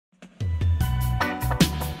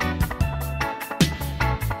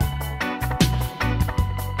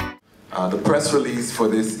The press release for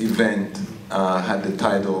this event had the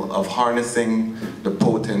title of Harnessing the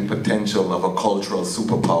Potent Potential of a Cultural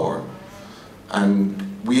Superpower.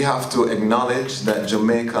 And we have to acknowledge that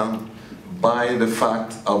Jamaica, by the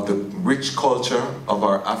fact of the rich culture of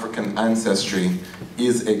our African ancestry,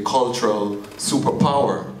 is a cultural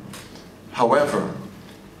superpower. However,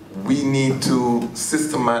 we need to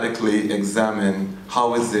systematically examine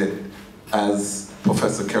how is it, as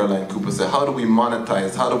Professor Caroline Cooper said, how do we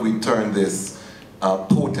monetize, how do we turn this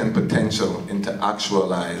potent potential into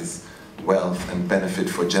actualized wealth and benefit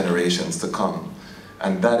for generations to come.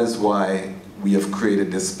 And that is why we have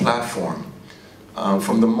created this platform.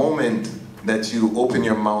 From the moment that you open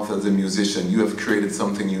your mouth as a musician, you have created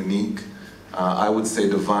something unique, I would say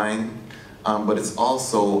divine, but it's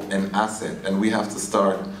also an asset, and we have to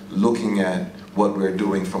start looking at what we're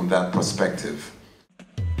doing from that perspective.